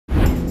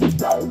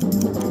The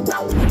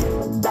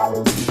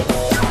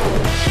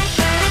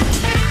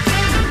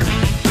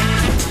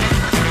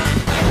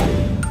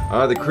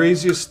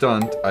craziest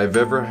stunt I've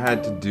ever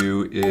had to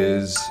do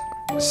is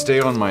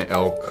stay on my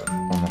elk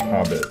on The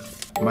Hobbit.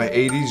 My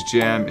 80s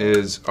jam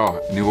is,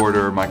 New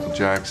Order, Michael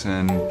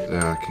Jackson.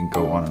 I can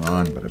go on and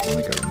on, but I've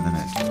only got a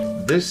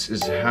minute. This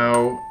is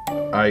how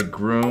I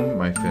groom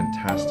my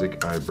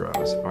fantastic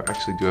eyebrows. I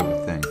actually do have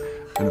a thing.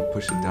 I'm gonna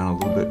push it down a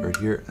little bit right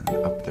here and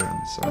then up there on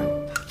the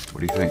side. What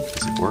do you think?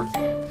 Does it work?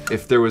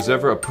 If there was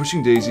ever a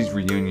Pushing Daisies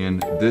reunion,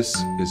 this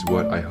is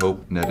what I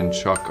hope Ned and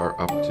Chuck are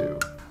up to.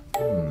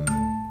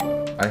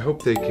 I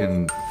hope they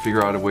can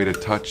figure out a way to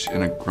touch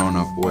in a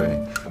grown-up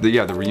way.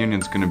 The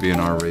reunion's gonna be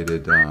an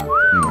R-rated, anyway,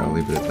 I'll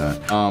leave it at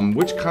that.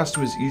 Which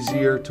costume is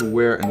easier to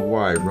wear and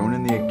why?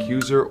 Ronan the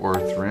Accuser or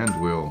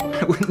Thranduil?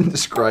 I wouldn't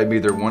describe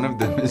either one of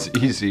them as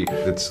easy.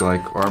 It's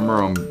like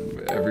armor on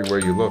everywhere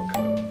you look.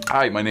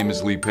 Hi, my name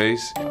is Lee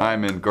Pace.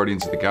 I'm in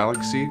Guardians of the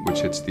Galaxy, which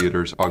hits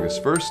theaters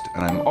August 1st,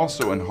 and I'm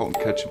also in Halt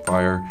and Catch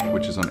Fire,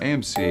 which is on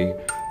AMC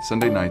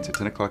Sunday nights at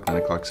 10 o'clock, 9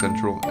 o'clock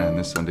Central, and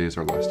this Sunday is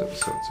our last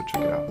episode, so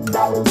check it out.